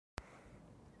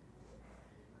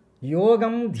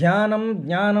యోగం ధ్యానం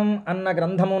జ్ఞానం అన్న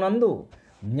గ్రంథమునందు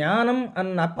జ్ఞానం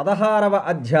అన్న 16వ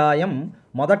అధ్యాయం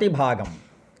మొదటి భాగం.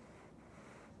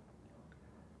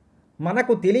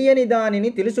 మనకు తెలియని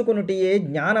దానిని తెలుసుకొనుటయే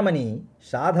జ్ఞానమని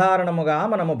సాధారణముగా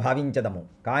మనము భావించదము.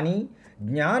 కానీ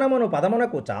జ్ఞానమును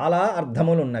పదమునకు చాలా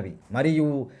అర్థములున్నవి. మరియు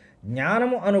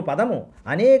జ్ఞానము అను పదము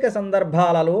అనేక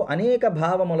సందర్భాలలో అనేక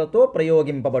భావములతో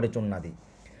ప్రయోగింపబడుచున్నది.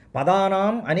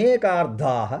 పదానాం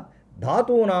అనేకార్థాః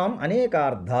ధాతూనాం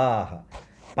అనేకార్థాః.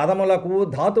 పదములకు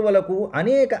ధాతువులకు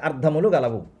అనేక అర్థములు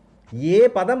గలవు. ఏ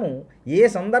పదము ఏ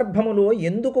సందర్భములో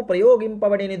ఎందుకు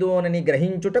ప్రయోగింపబడినదోనని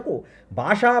గ్రహించుటకు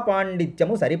భాషా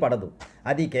పాండిత్యము సరిపడదు.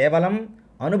 అది కేవలం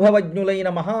అనుభవజ్ఞులైన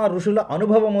మహా ఋషుల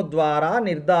అనుభవము ద్వారా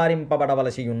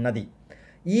నిర్ధారింపబడవలసి ఉన్నది.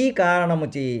 ఈ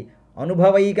కారణముచే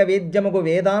అనుభవైక వేద్యముకు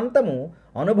వేదాంతము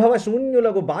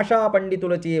అనుభవశూన్యులకు భాషా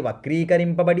పండితులచే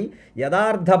వక్రీకరింపబడి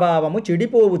యథార్థభావము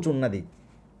చెడిపోవుచున్నది.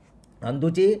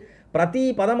 అందుచే ప్రతి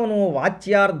పదమును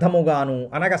వాచ్యార్థముగాను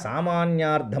అనగా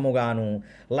సామాన్యార్థముగాను,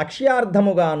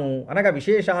 లక్ష్యార్థముగాను అనగా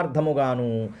విశేషార్థముగాను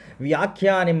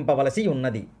వ్యాఖ్యానింపవలసి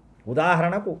ఉన్నది.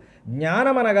 ఉదాహరణకు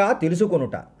జ్ఞానమనగా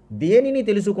తెలుసుకొనుట. దేనిని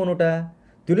తెలుసుకొనుట?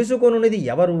 తెలుసుకొనునిది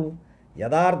ఎవరు?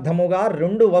 యథార్థముగా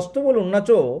రెండు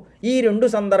వస్తువులున్నచో ఈ రెండు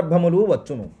సందర్భములు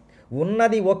వచ్చును.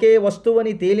 ఉన్నది ఒకే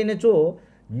వస్తువని తేలినచో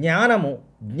జ్ఞానము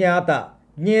జ్ఞాత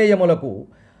జ్ఞేయములకు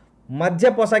మధ్య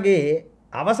పొసగే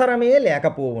అవసరమే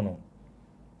లేకపోవును.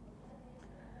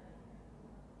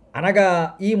 అనగా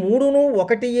ఈ మూడును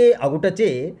ఒకటియే అగుటచే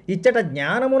ఇచ్చట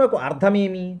జ్ఞానమునకు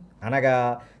అర్థమేమి? అనగా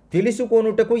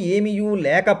తెలుసుకొనుటకు ఏమియూ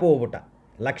లేకపోవుట.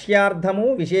 లక్ష్యార్థము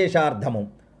విశేషార్థము.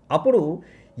 అప్పుడు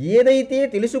ఏదైతే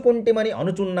తెలుసుకొంటిమని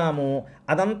అనుచున్నామో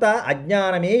అదంతా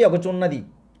అజ్ఞానమే యగుచున్నది.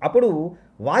 అప్పుడు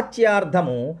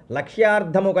వాచ్యార్థము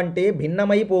లక్ష్యార్థము కంటే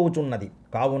భిన్నమైపోవుచున్నది.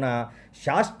 కావున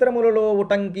శాస్త్రములలో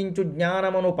ఉటంకించు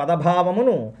జ్ఞానమును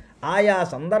పదభావమును ఆయా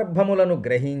సందర్భములను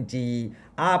గ్రహించి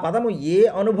ఆ పదము ఏ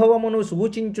అనుభవమును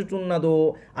సూచించుచున్నదో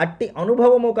అట్టి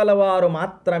అనుభవము కలవారు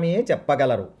మాత్రమే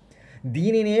చెప్పగలరు.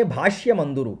 దీనినే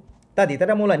భాష్యమందురు.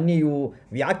 తదితరములన్నీయు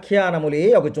వ్యాఖ్యానములే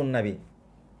యగుచున్నవి.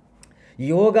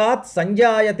 యోగాత్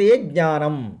సంజాయతే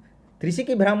జ్ఞానం.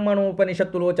 త్రిశికి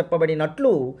బ్రాహ్మణోపనిషత్తులో చెప్పబడినట్లు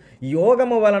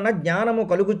యోగము వలన జ్ఞానము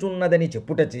కలుగుచున్నదని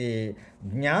చెప్పుటచే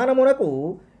జ్ఞానమునకు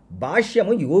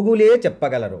భాష్యము యోగులే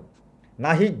చెప్పగలరు.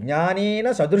 నహి జ్ఞానేన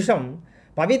సదృశం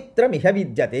పవిత్రమిహ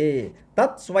విద్యతే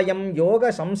తత్స్వయం యోగ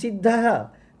సంసిద్ధః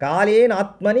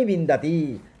కాలేనాత్మని విందతి.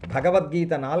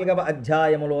 భగవద్గీత 4వ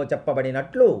అధ్యాయములో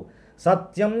చెప్పబడినట్లు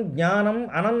సత్యం జ్ఞానం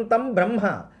అనంతం బ్రహ్మ.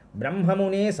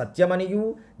 బ్రహ్మమునే సత్యమనియు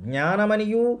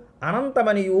జ్ఞానమనియు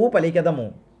అనంతమనియు పలికెదము.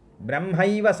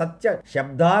 బ్రహ్మైవ సత్య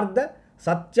శబ్దార్థ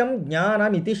సత్యం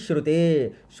జ్ఞానమితి శృతే.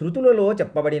 శృతులలో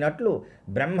చెప్పబడినట్లు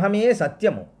బ్రహ్మమే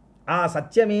సత్యము, ఆ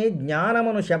సత్యమే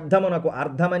జ్ఞానమును శబ్దమునకు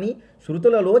అర్థమని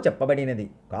శృతులలో చెప్పబడినది.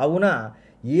 కావున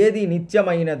ఏది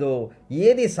నిత్యమైనదో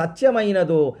ఏది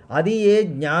సత్యమైనదో అది ఏ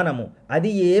జ్ఞానము,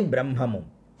 అది ఏ బ్రహ్మము.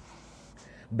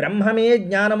 బ్రహ్మమే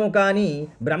జ్ఞానము కానీ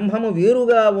బ్రహ్మము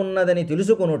వేరుగా ఉన్నదని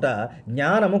తెలుసుకొనుట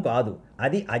జ్ఞానము కాదు,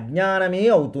 అది అజ్ఞానమే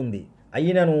అవుతుంది.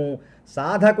 అయినను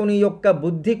సాధకుని యొక్క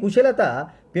బుద్ధి కుశలత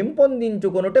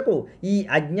పెంపొందించుకొనుటకు ఈ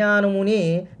అజ్ఞానమునే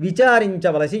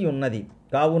విచారించవలసి ఉన్నది.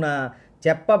 కావున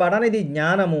చెప్పబడనిది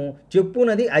జ్ఞానము,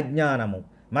 చెప్పునది అజ్ఞానము.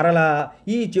 మరలా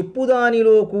ఈ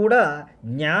చెప్పుదానిలో కూడా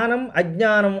జ్ఞానం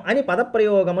అజ్ఞానం అని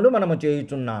పదప్రయోగములు మనము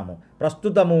చేయుచున్నాము.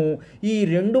 ప్రస్తుతము ఈ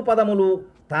రెండు పదములు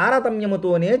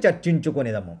తారతమ్యముతోనే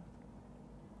చర్చించుకొనిదము.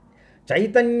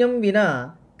 చైతన్యం వినా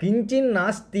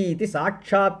కించిన్నాస్తితి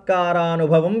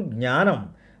సాక్షాత్కారానుభవం జ్ఞానం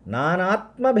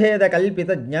నానాత్మభేద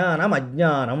కల్పిత జ్ఞానం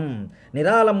అజ్ఞానం.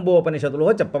 నిరాలంబోపనిషత్తులో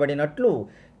చెప్పబడినట్లు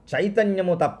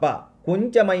చైతన్యము తప్ప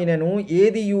కొంచెమైనను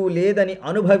ఏదియూ లేదని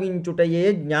అనుభవించుటయే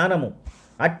జ్ఞానము.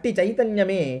 అట్టి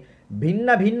చైతన్యమే భిన్న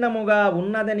భిన్నముగా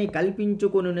ఉన్నదని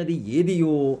కల్పించుకొనున్నది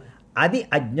ఏదియో అది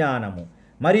అజ్ఞానము.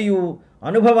 మరియు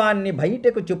అనుభవాన్ని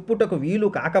బయటకు చెప్పుటకు వీలు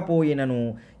కాకపోయినను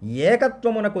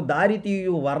ఏకత్వమునకు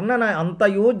దారితీయు వర్ణన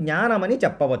అంతయు జ్ఞానమని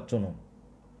చెప్పవచ్చును.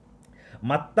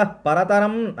 మత్తః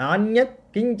పరతరం నాణ్యత్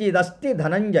కించిదస్తి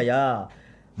ధనంజయ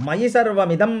మయి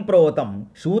సర్వమిదం ప్రోతం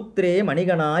సూత్రే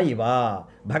మణిగణా ఇవ.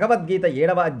 భగవద్గీత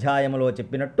 7వ అధ్యాయములో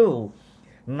చెప్పినట్టు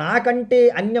నాకంటే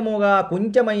అన్యముగా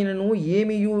కొంచెమైనను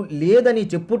ఏమీయూ లేదని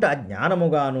చెప్పుట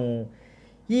జ్ఞానముగాను,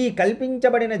 ఈ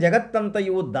కల్పించబడిన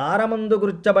జగత్తంతయు దారమందు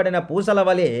గుర్చబడిన పూసల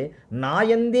వలె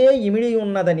నాయందే ఇమిడి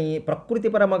ఉన్నదని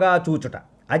ప్రకృతిపరముగా చూచుట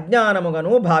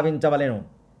అజ్ఞానముగాను భావించవలెను.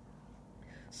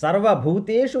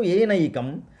 సర్వభూతేషు ఏనైకం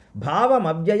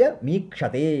భావమవ్యయ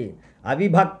మీక్షతే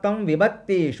అవిభక్తం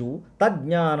విభక్తేషు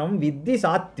తజ్ఞానం విద్ధి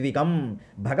సాత్వికం.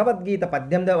 భగవద్గీత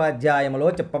 18వ అధ్యాయములో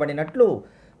చెప్పబడినట్లు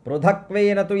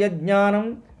పృథక్వేన తు యజ్ఞానం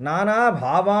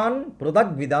నానాభావాన్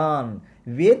పృథగ్విదాన్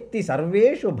వేత్తి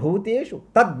సర్వేషు భూతేషు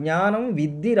తజ్ఞానం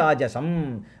విద్ధి రాజసం.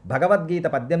 భగవద్గీత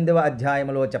 18వ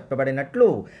అధ్యాయంలో చెప్పబడినట్లు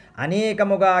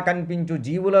అనేకముగా కనిపించు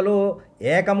జీవులలో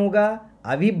ఏకముగా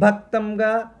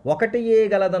అవిభక్తంగా ఒకటియే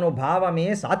గలదను భావమే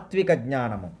సాత్విక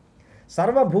జ్ఞానము.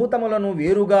 సర్వభూతములను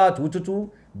వేరుగా చూచుచూ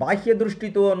బాహ్య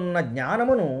దృష్టితో ఉన్న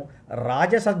జ్ఞానమును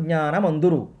రాజస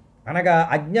జ్ఞానమందురు, అనగా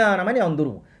అజ్ఞానమని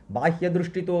అందురు. బాహ్య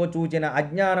దృష్టితో చూచిన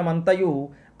అజ్ఞానమంతయు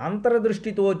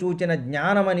అంతర్దృష్టితో చూచిన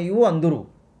జ్ఞానమనియు అందురు.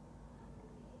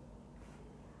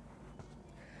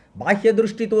 బాహ్య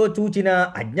దృష్టితో చూచిన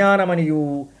అజ్ఞానమనియు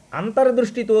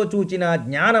అంతర్దృష్టితో చూచిన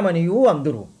జ్ఞానమనియు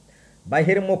అందురు.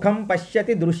 బహిర్ముఖం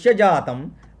పశ్యతి దృశ్యజాతం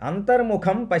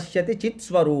అంతర్ముఖం పశ్యతి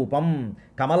చిత్స్వరూపం.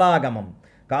 కమలాగమం.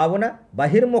 కావున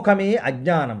బహిర్ముఖమే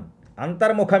అజ్ఞానం,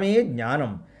 అంతర్ముఖమే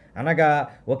జ్ఞానం. అనగా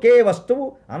ఒకే వస్తువు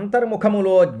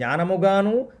అంతర్ముఖములో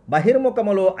జ్ఞానముగాను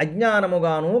బహిర్ముఖములో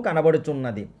అజ్ఞానముగాను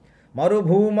కనబడుచున్నది.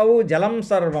 మరుభూమౌ జలం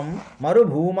సర్వం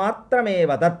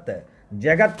మరుభూమాత్రమేవ తత్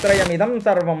జగత్రయమిదం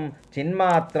సర్వం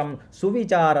చిన్మాత్రం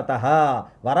సువిచారతః.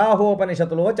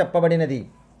 వరాహోపనిషత్తులో చెప్పబడినది.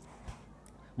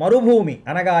 మరుభూమి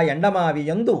అనగా ఎండమావి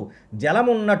యందు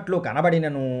జలమున్నట్లు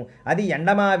కనబడినను అది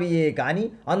ఎండమావియే కాని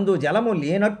అందు జలము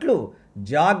లేనట్లు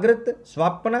జాగ్రత్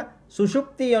స్వప్న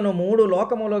సుషుప్తి అను 3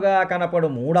 లోకములుగా కనపడు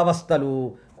మూడవస్థలు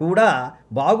కూడా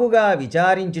బాగుగా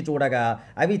విచారించి చూడగా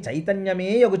అవి చైతన్యమే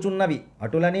యగుచున్నవి.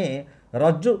 అటులనే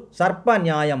రజ్జు సర్ప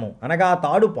న్యాయము అనగా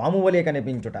తాడు పాము వలె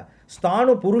కనిపించుట,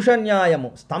 స్థాణు పురుష న్యాయము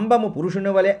స్తంభము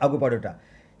పురుషుని వలె అగుపడుట,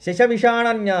 శశవిషాణ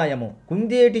న్యాయము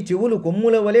కుందేటి చెవులు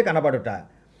కొమ్ముల వలె కనబడుట.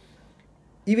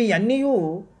 ఇవి అన్నీయూ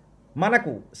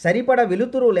మనకు సరిపడ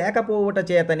వెలుతురు లేకపోవట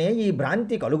చేతనే ఈ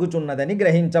భ్రాంతి కలుగుచున్నదని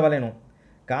గ్రహించవలెను.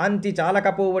 కాంతి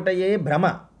చాలకపోవటయే భ్రమ,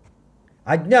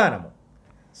 అజ్ఞానము.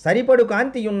 సరిపడు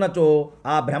కాంతియున్నచో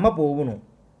ఆ భ్రమ పోవును.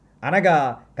 అనగా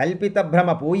కల్పిత భ్రమ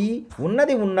పోయి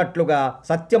ఉన్నది ఉన్నట్లుగా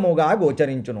సత్యముగా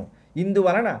గోచరించును.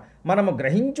 ఇందువలన మనము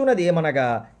గ్రహించున్నదేమనగా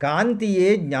కాంతియే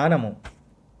జ్ఞానము,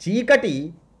 చీకటి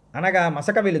అనగా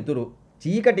మసక వెలుతురు,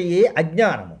 చీకటియే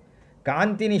అజ్ఞానము.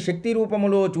 కాంతిని శక్తి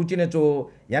రూపములో చూచినచో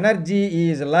energy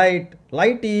is light,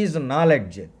 light is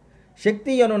knowledge.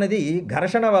 శక్తి అనునది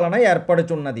ఘర్షణ వలన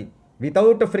ఏర్పడుచున్నది.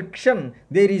 Without friction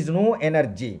there is no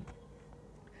energy.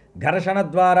 ఘర్షణ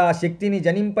ద్వారా శక్తిని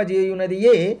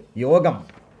జనింపజేయునదియే యోగం.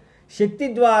 శక్తి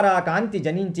ద్వారా కాంతి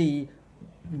జనించి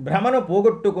భ్రమను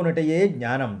పోగొట్టుకున్నటయే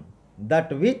జ్ఞానం.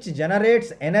 That which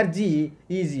generates energy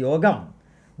is యోగం.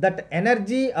 That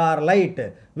energy are light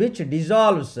which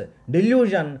dissolves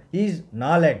delusion is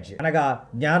knowledge అనగా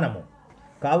జ్ఞానము.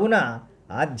 కావున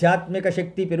ఆధ్యాత్మిక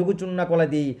శక్తి పెరుగుచున్న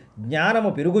కొలది జ్ఞానము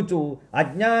పెరుగుచు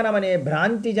అజ్ఞానమనే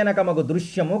భ్రాంతిజనకమగు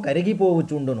దృశ్యము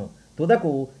కరిగిపోవుచుండును.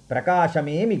 తుదకు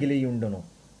ప్రకాశమే మిగిలియుండును.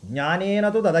 జ్ఞానేన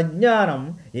తు తదజ్ఞానం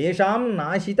ఏషాం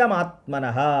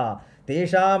నాశితమాత్మనః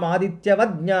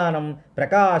తేషామాదిత్యవజ్ఞానం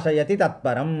ప్రకాశయతి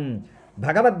తత్పరం.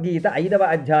 భగవద్గీత 5వ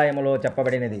అధ్యాయములో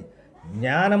చెప్పబడినది.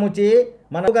 జ్ఞానముచే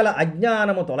మనకు గల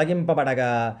అజ్ఞానము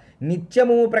తొలగింపబడగా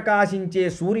నిత్యము ప్రకాశించే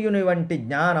సూర్యుని వంటి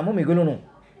జ్ఞానము మిగులును.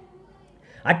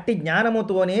 అట్టి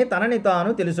జ్ఞానముతోనే తనని తాను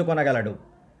తెలుసుకొనగలడు.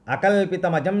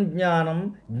 అకల్పితమజం జ్ఞానం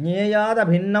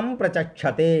జ్ఞేయాదభిన్నం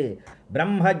ప్రచక్షతే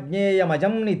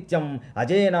బ్రహ్మజ్ఞేయమజం నిత్యం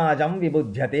అజేనాజం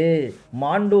విబుధ్యతే.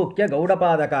 మాండూక్య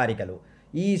గౌడపాదకారికలు.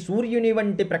 ఈ సూర్యుని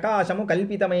వంటి ప్రకాశము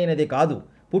కల్పితమైనది కాదు,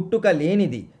 పుట్టుక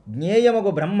లేనిది,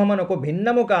 జ్ఞేయముగు బ్రహ్మమునకు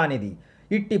భిన్నము కానిది.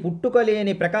 ఇట్టి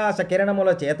పుట్టుకలేని ప్రకాశ కిరణముల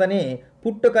చేతనే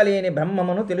పుట్టుకలేని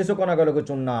బ్రహ్మమును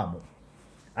తెలుసుకొనగలుగుచున్నాము.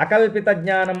 అకల్పిత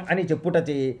జ్ఞానం అని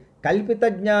చెప్పుటచే కల్పిత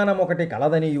జ్ఞానం ఒకటి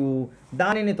కలదనియు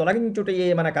దానిని తొలగించుటయే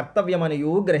మన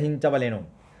కర్తవ్యమనియు గ్రహించవలెను.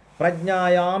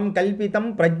 ప్రజ్ఞాయాం కల్పితం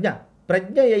ప్రజ్ఞ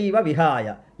ప్రజ్ఞయైవ విహాయ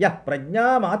యః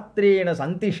ప్రజ్ఞామాత్రేణ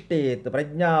సంతిష్టేత్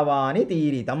ప్రజ్ఞావాని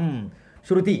తీరితం.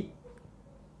 శృతి.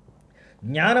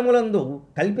 జ్ఞానములందు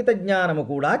కల్పిత జ్ఞానము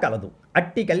కూడా కలదు.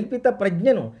 అట్టి కల్పిత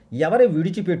ప్రజ్ఞను ఎవరు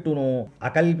విడిచిపెట్టునో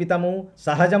అకల్పితము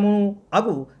సహజము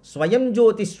అగు స్వయం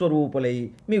జ్యోతిస్వరూపులై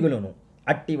మిగులును.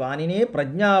 అట్టి వానినే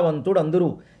ప్రజ్ఞావంతుడందురు.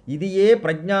 ఇది ఏ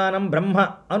ప్రజ్ఞానం బ్రహ్మ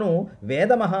అను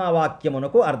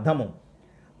వేదమహావాక్యమునకు అర్థము.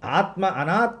 ఆత్మ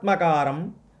అనాత్మకారం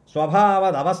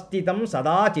స్వభావదవస్థితం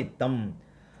సదాచిత్తం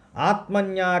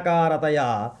ఆత్మన్యాకారతయా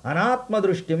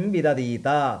అనాత్మదృష్టిం విదదీత.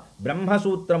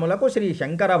 బ్రహ్మసూత్రములకు శ్రీ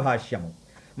శంకర భాష్యము.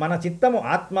 మన చిత్తము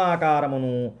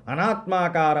ఆత్మాకారమును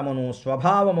అనాత్మాకారమును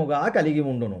స్వభావముగా కలిగి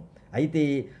ఉండును. అయితే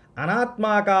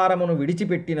అనాత్మాకారమును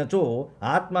విడిచిపెట్టినచో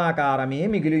ఆత్మాకారమే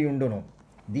మిగిలియుండును.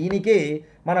 దీనికే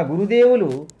మన గురుదేవులు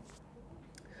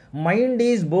mind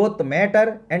is both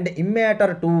matter and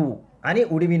ఇమ్మ్యాటర్ two అని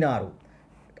ఉడివినారు.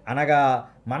 అనగా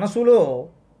మనసులో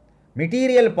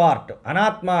మెటీరియల్ పార్ట్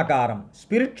అనాత్మాకారం,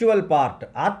 స్పిరిచువల్ పార్ట్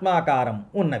ఆత్మాకారం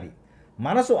ఉన్నవి.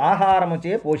 మనసు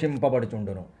ఆహారముచే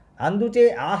పోషింపబడుచుండును. అందుచే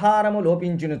ఆహారము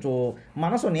లోపించినచో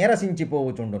మనసు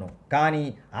నీరసించిపోవుచుండును, కానీ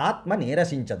ఆత్మ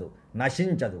నీరసించదు,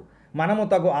 నశించదు. మనము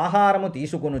తగు ఆహారము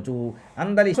తీసుకొనుచు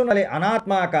అందలి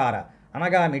అనాత్మాకార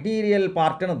అనగా మెటీరియల్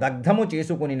పార్ట్ను దగ్ధము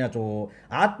చేసుకునినచో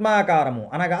ఆత్మాకారము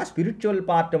అనగా స్పిరిచువల్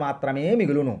పార్ట్ మాత్రమే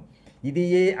మిగులును. ఇది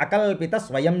ఏ అకల్పిత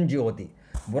స్వయం జ్యోతి.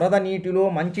 బురద నీటిలో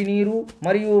మంచినీరు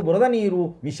మరియు బురద నీరు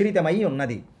మిశ్రితమై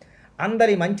ఉన్నది.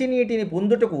 అందరి మంచినీటిని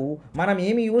పొందుటకు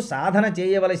మనమేమీ సాధన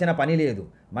చేయవలసిన పని లేదు.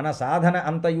 మన సాధన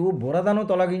అంతయు బురదను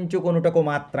తొలగించుకొనుటకు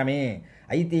మాత్రమే.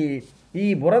 అయితే ఈ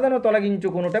బురదను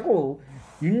తొలగించుకొనుటకు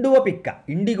ఇండువ పిక్క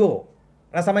ఇండిగో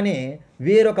రసమనే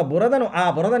వేరొక బురదను ఆ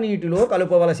బురద నీటిలో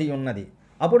కలుపవలసి ఉన్నది.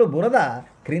 అప్పుడు బురద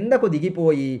క్రిందకు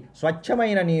దిగిపోయి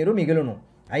స్వచ్ఛమైన నీరు మిగులును.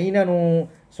 అయినను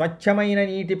స్వచ్ఛమైన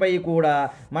నీటిపై కూడా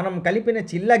మనం కలిపిన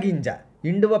చిల్లగింజ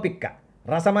ఇండువ పిక్క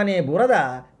రసమనే బురద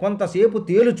కొంతసేపు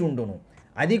తేలుచుండును.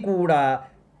 అది కూడా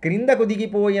క్రిందకు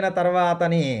దిగిపోయిన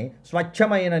తర్వాతనే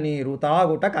స్వచ్ఛమైన నీరు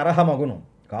తాగుటకు అర్హమగును.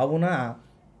 కావున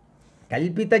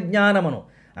కల్పిత జ్ఞానమును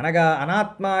అనగా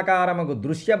అనాత్మాకారముకు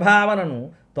దృశ్యభావనను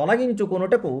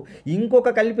తొలగించుకొనుటకు ఇంకొక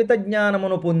కల్పిత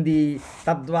జ్ఞానమును పొంది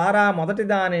తద్వారా మొదటి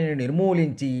దానిని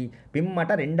నిర్మూలించి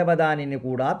పిమ్మట రెండవ దానిని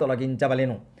కూడా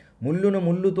తొలగించవలెను. ముల్లును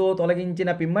ముల్లుతో తొలగించిన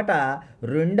పిమ్మట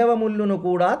రెండవ ముల్లును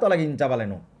కూడా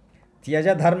తొలగించవలెను. త్యజ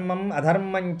ధర్మం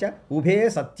అధర్మంచ ఉభే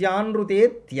సత్యానృతే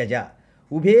త్యజ.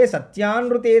 ఉభే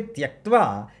సత్యానృతే త్యక్త్వా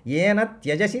ఏన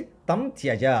త్యజసి తం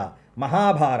త్యజ.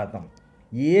 మహాభారతం.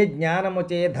 ఏ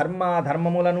జ్ఞానముచే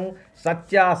ధర్మాధర్మములను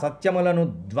సత్యాసత్యములను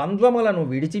ద్వంద్వములను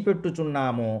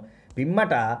విడిచిపెట్టుచున్నామో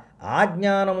పిమ్మట ఆ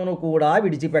జ్ఞానమును కూడా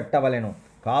విడిచిపెట్టవలెను.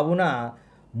 కావున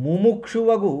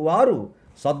ముముక్షువగు వారు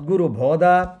సద్గురు బోధ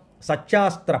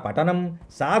సత్యాస్త్ర పఠనం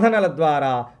సాధనల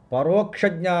ద్వారా పరోక్ష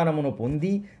జ్ఞానమును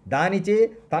పొంది దానిచే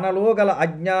తనలో గల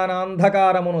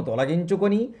అజ్ఞానాంధకారమును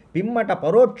తొలగించుకొని పిమ్మట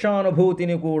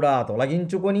పరోక్షానుభూతిని కూడా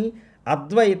తొలగించుకొని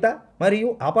అద్వైత మరియు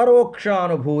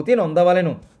అపరోక్షానుభూతి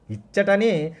నొందవలెను.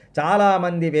 ఇచ్చటనే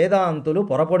చాలామంది వేదాంతులు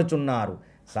పొరపడుచున్నారు.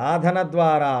 సాధన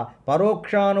ద్వారా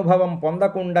పరోక్షానుభవం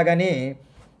పొందకుండగానే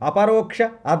అపరోక్ష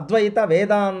అద్వైత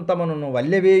వేదాంతమును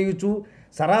వల్లెవేయుచు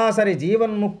సరాసరి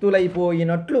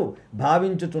జీవన్ముక్తులైపోయినట్లు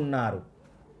భావించుచున్నారు.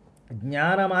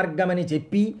 జ్ఞాన మార్గమని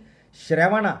చెప్పి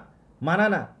శ్రవణ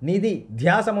మనన నిధి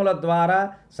ధ్యాసముల ద్వారా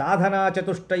సాధనా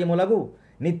చతుష్టయములగు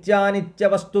నిత్యానిత్య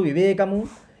వస్తు వివేకము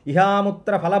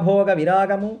ఇహాముత్ర ఫలభోగ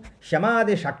విరాగము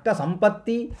శమాది షట్క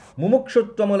సంపత్తి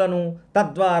ముముక్షుత్వములను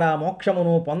తద్వారా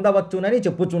మోక్షమును పొందవచ్చునని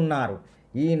చెప్పుచున్నారు.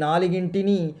 ఈ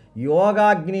నాలుగింటిని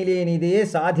యోగాగ్ని లేనిదే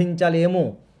సాధించలేము.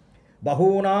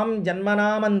 బహూనాం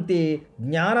జన్మనామంతే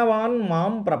జ్ఞానవాన్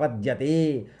మాం ప్రపద్యతే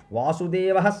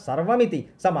వాసుదేవ సర్వమితి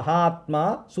స మహాత్మా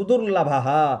సుదుర్లభ.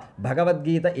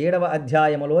 భగవద్గీత 7వ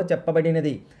అధ్యాయములో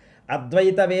చెప్పబడినది.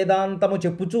 అద్వైత వేదాంతము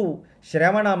చెప్పుచూ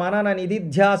శ్రవణ మనన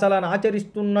నిధిధ్యాసలను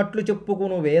ఆచరిస్తున్నట్లు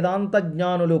చెప్పుకును వేదాంత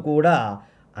జ్ఞానులు కూడా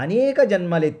అనేక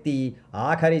జన్మలెత్తి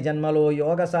ఆఖరి జన్మలో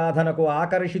యోగ సాధనకు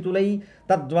ఆకర్షితులై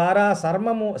తద్వారా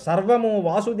సర్వము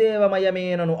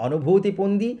వాసుదేవమయమేనను అనుభూతి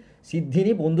పొంది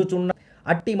సిద్ధిని పొందుచున్న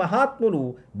అట్టి మహాత్ములు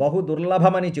బహు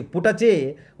దుర్లభమని చెప్పుటచే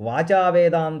వాచా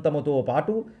వేదాంతముతో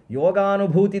పాటు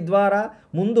యోగానుభూతి ద్వారా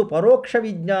ముందు పరోక్ష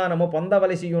విజ్ఞానము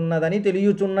పొందవలసి ఉన్నదని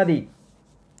తెలియచున్నది.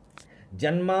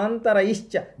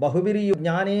 జన్మాంతరైశ్చ బహుభిర్యు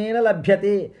జ్ఞానేన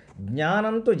లభ్యతే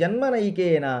జ్ఞానంతు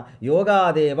జన్మనైకేన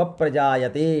యోగాదేవ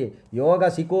ప్రజాయతే. యోగ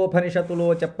శిఖోపనిషత్తులో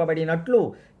చెప్పబడినట్లు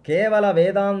కేవల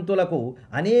వేదాంతులకు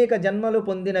అనేక జన్మలు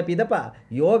పొందిన పిదప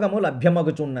యోగము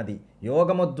లభ్యమగుచున్నది.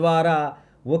 యోగము ద్వారా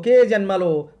ఒకే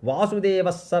జన్మలో వాసుదేవ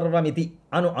సర్వమితి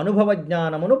అను అనుభవ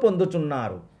జ్ఞానమును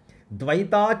పొందుచున్నారు.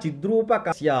 ద్వైతా చిద్రూపక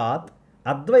స్యాత్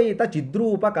అద్వైత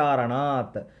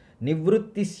చిద్రూపకారణాత్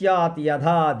నివృత్తి స్యాత్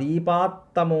యథా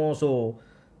దీపాత్తమోసో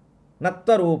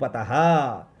నత్వరూపతః.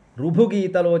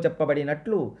 రుభుగీతలో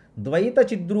చెప్పబడినట్లు ద్వైత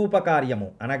చిద్రూప కార్యము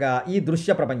అనగా ఈ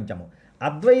దృశ్య ప్రపంచము,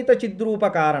 అద్వైత చిద్రూప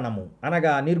కారణము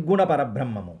అనగా నిర్గుణ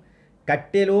పరబ్రహ్మము.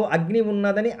 కట్టెలో అగ్ని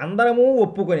ఉన్నదని అందరము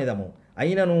ఒప్పుకొనిదము.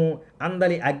 అయినను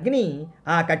అందలి అగ్ని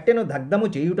ఆ కట్టెను దగ్ధము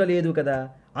చేయుటలేదు కదా.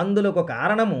 అందులకు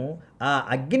కారణము ఆ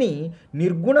అగ్ని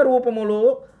నిర్గుణ రూపములో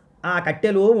ఆ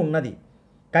కట్టెలో ఉన్నది.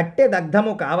 కట్టె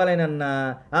దగ్ధము కావాలనన్నా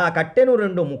ఆ కట్టెను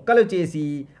 2 ముక్కలు చేసి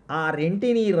ఆ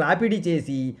రెంటిని రాపిడి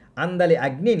చేసి అందలి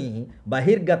అగ్నిని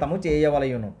బహిర్గతము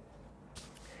చేయవలయును.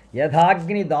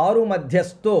 యథాగ్ని దారు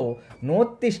మధ్యస్థో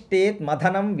నోత్తిష్టేత్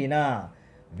మథనం వినా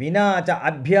వినా చ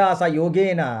అభ్యాస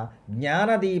యోగేన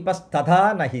జ్ఞానదీపస్తథా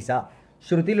నహిస.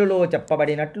 శృతులలో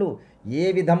చెప్పబడినట్లు ఏ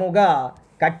విధముగా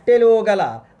కట్టెలో గల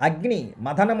అగ్ని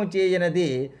మథనము చేయనదే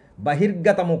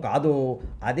బహిర్గతము కాదో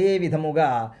అదే విధముగా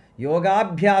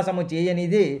యోగాభ్యాసము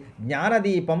చేయనిదే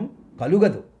జ్ఞానదీపం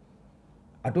కలుగదు.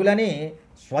 అటులనే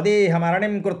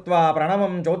స్వదేహమరణిం కృత్వా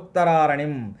ప్రణవం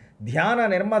చోత్తరారణిం ధ్యాన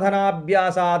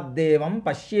నిర్మధనాభ్యాసాద్దేవం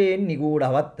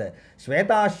పశ్యేన్నిగూఢవత్.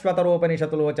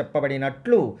 శ్వేతాశ్వతరోపనిషత్తులో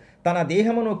చెప్పబడినట్లు తన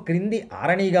దేహమును క్రింది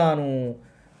ఆరణిగాను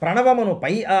ప్రణవమును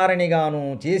పై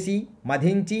ఆరణిగాను చేసి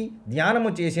మధించి ధ్యానము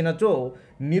చేసినచో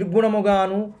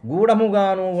నిర్గుణముగాను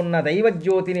గూఢముగాను ఉన్న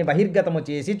దైవజ్యోతిని బహిర్గతము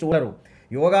చేసి చూడరు.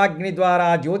 యోగాగ్ని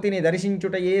ద్వారా జ్యోతిని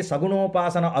దర్శించుటయే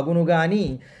సగుణోపాసన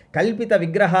అగునుగాని కల్పిత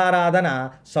విగ్రహారాధన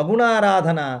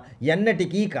సగుణారాధన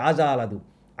ఎన్నటికీ కాజాలదు.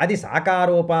 అది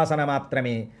సాకారోపాసన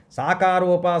మాత్రమే.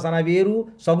 సాకారోపాసన వేరు,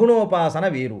 సగుణోపాసన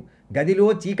వేరు.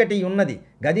 గదిలో చీకటి ఉన్నది,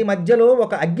 గది మధ్యలో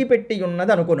ఒక అగ్గిపెట్టి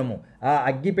ఉన్నది అనుకొనుము. ఆ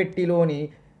అగ్గిపెట్టిలోని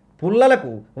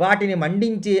పుల్లలకు వాటిని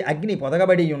మండించే అగ్ని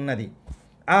పొదగబడి ఉన్నది.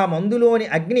 ఆ మందులోని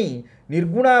అగ్ని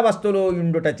నిర్గుణావస్థలో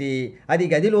ఉండుటచే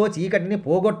అది గదిలో చీకటిని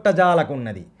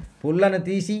పోగొట్టజాలకున్నది. పుల్లను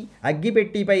తీసి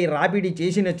అగ్గిపెట్టిపై రాపిడి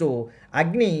చేసినచో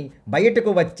అగ్ని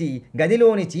బయటకు వచ్చి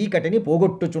గదిలోని చీకటిని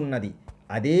పోగొట్టుచున్నది.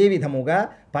 అదే విధముగా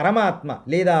పరమాత్మ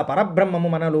లేదా పరబ్రహ్మము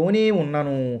మనలోనే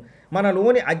ఉన్నను.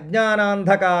 మనలోని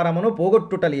అజ్ఞానాంధకారమును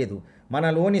పోగొట్టుటలేదు.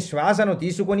 మనలోని శ్వాసను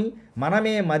తీసుకొని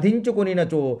మనమే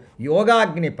మధించుకునినచో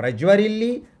యోగాగ్ని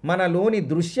ప్రజ్వరిల్లి మనలోని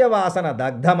దృశ్యవాసన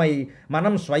దగ్ధమై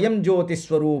మనం స్వయం జ్యోతి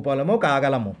స్వరూపలము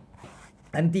కాగలము.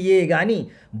 అంతియే గాని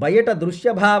బయట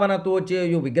దృశ్యభావనతో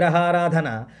చేయు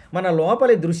విగ్రహారాధన మన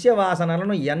లోపలి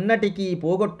దృశ్యవాసనలను ఎన్నటికీ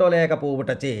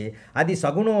పోగొట్టలేకపోవుటచే అది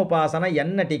సగుణోపాసన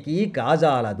ఎన్నటికీ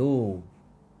కాజాలదు.